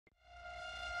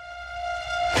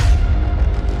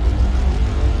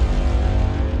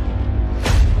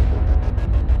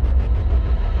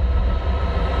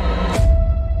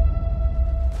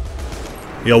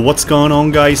Yo, what's going on,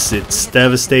 guys? It's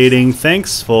Devastating.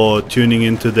 Thanks for tuning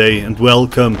in today and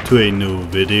welcome to a new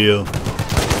video.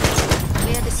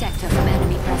 Clear the sector from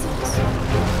enemy presence.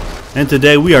 And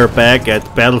today we are back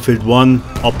at Battlefield 1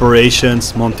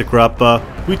 Operations Monte Grappa.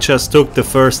 We just took the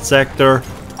first sector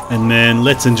and man,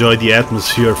 let's enjoy the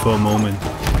atmosphere for a moment.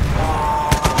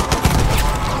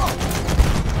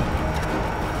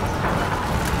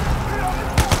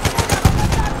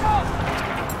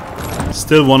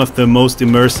 Still one of the most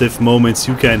immersive moments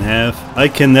you can have. I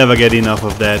can never get enough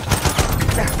of that.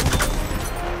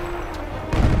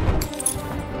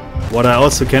 What I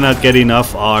also cannot get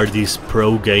enough are these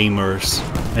pro gamers.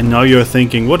 And now you're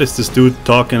thinking, what is this dude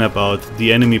talking about?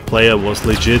 The enemy player was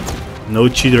legit, no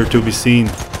cheater to be seen.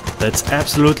 That's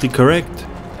absolutely correct.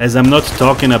 As I'm not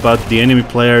talking about the enemy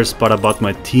players but about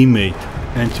my teammate.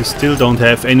 And you still don't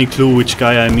have any clue which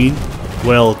guy I mean?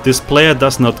 Well, this player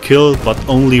does not kill, but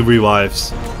only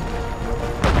revives.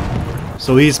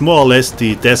 So he's more or less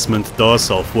the Desmond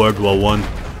Doss of World War I.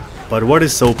 But what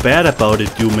is so bad about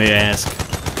it, you may ask?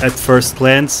 At first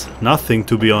glance, nothing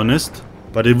to be honest.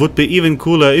 But it would be even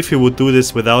cooler if you would do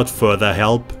this without further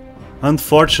help.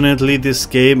 Unfortunately, this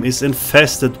game is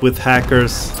infested with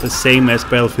hackers, the same as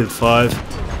Battlefield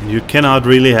 5. And you cannot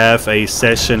really have a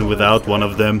session without one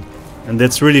of them. And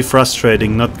that's really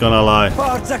frustrating, not gonna lie.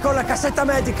 Forza con la cassetta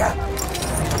medica!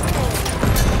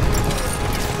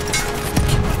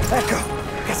 Ecco,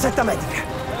 cassetta medica.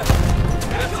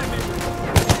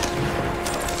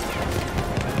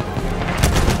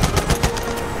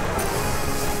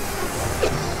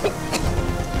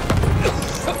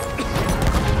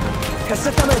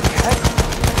 Cassetta medica, ecco.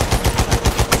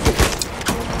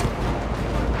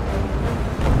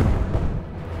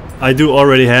 I do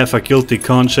already have a guilty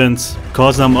conscience,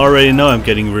 cause I already know I'm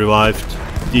getting revived.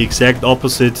 The exact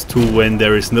opposite to when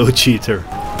there is no cheater.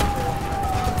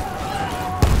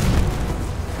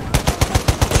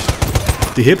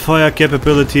 The hipfire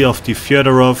capability of the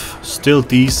Fyodorov still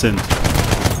decent.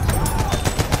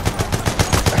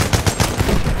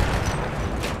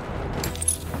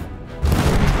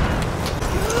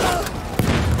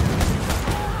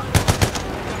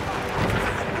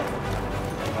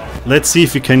 Let's see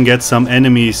if we can get some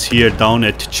enemies here down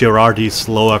at Girardi's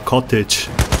lower cottage.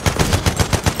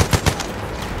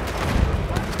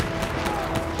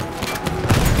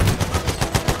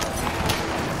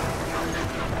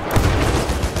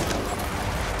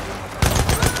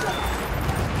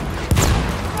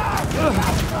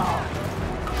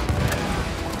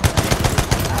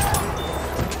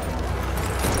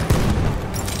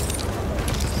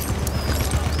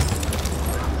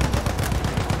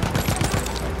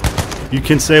 You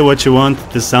can say what you want,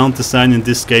 the sound design in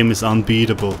this game is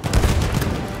unbeatable.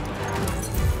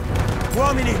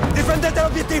 Uomini, difendete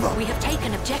l'obiettivo! We have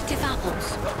taken objective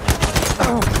apples.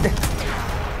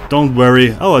 Don't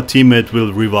worry, our teammate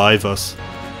will revive us.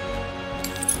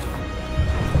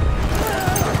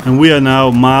 And we are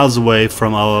now miles away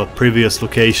from our previous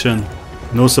location.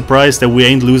 No surprise that we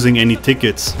ain't losing any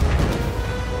tickets.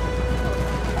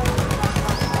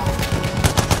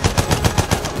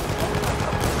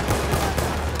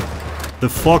 The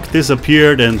fog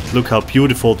disappeared and look how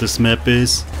beautiful this map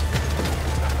is.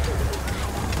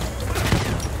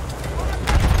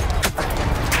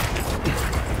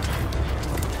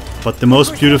 But the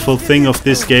most beautiful thing of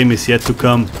this game is yet to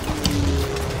come.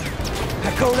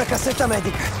 Ecco una cassetta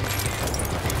medica.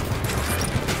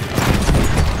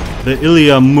 The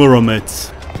Ilya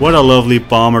Muromets. What a lovely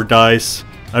bomber dice.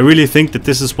 I really think that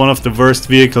this is one of the worst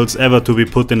vehicles ever to be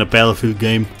put in a Battlefield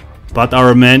game. But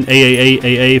our man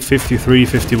AA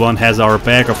 5351 has our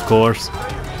back, of course.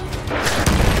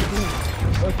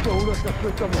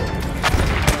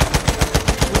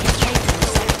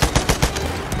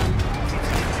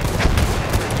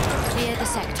 Clear the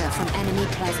sector from enemy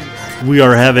presence. We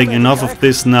are having enough of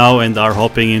this now and are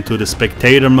hopping into the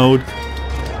spectator mode.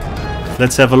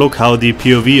 Let's have a look how the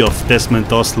POV of Desmond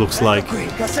Doss looks like. Qui,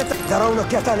 cassetta. Darò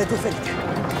un'occhiata alle tue ferite.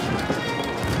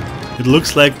 It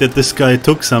looks like that this guy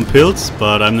took some pills,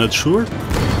 but I'm not sure.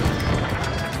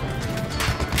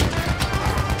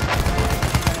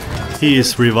 He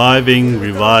is reviving,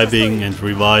 reviving and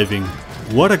reviving.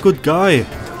 What a good guy!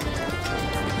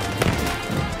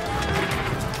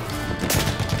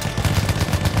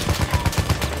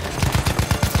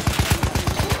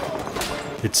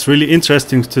 It's really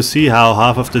interesting to see how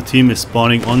half of the team is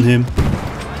spawning on him.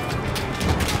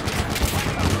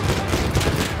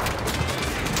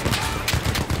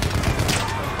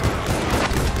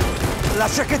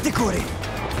 Lascia che ti curi.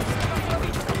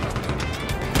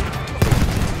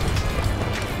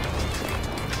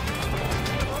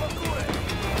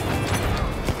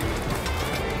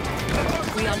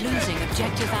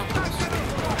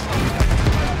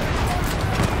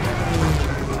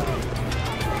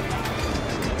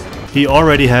 He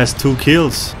already has 2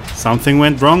 kills. Something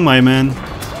went wrong, my man.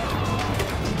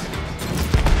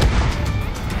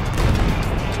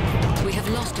 We have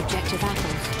lost objective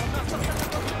apples.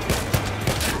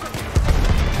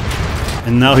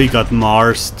 And now he got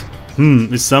marsed.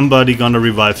 Is somebody gonna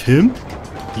revive him?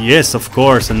 Yes, of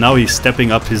course, and now he's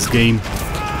stepping up his game.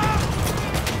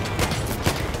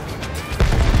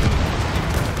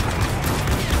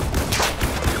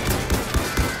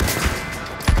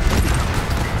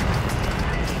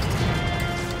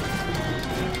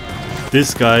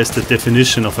 This guy is the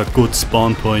definition of a good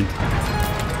spawn point.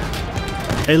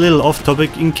 A little off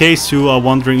topic, in case you are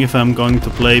wondering if I'm going to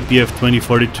play BF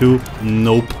 2042,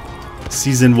 nope.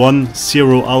 Season 1,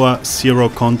 0 hour, 0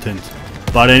 content.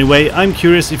 But anyway, I'm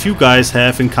curious if you guys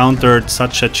have encountered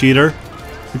such a cheater.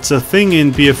 It's a thing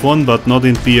in BF1 but not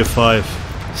in BF5.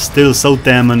 Still so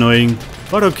damn annoying.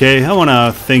 But okay, I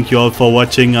wanna thank you all for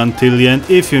watching until the end.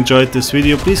 If you enjoyed this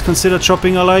video, please consider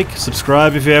dropping a like,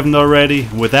 subscribe if you haven't already.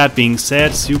 With that being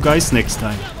said, see you guys next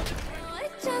time.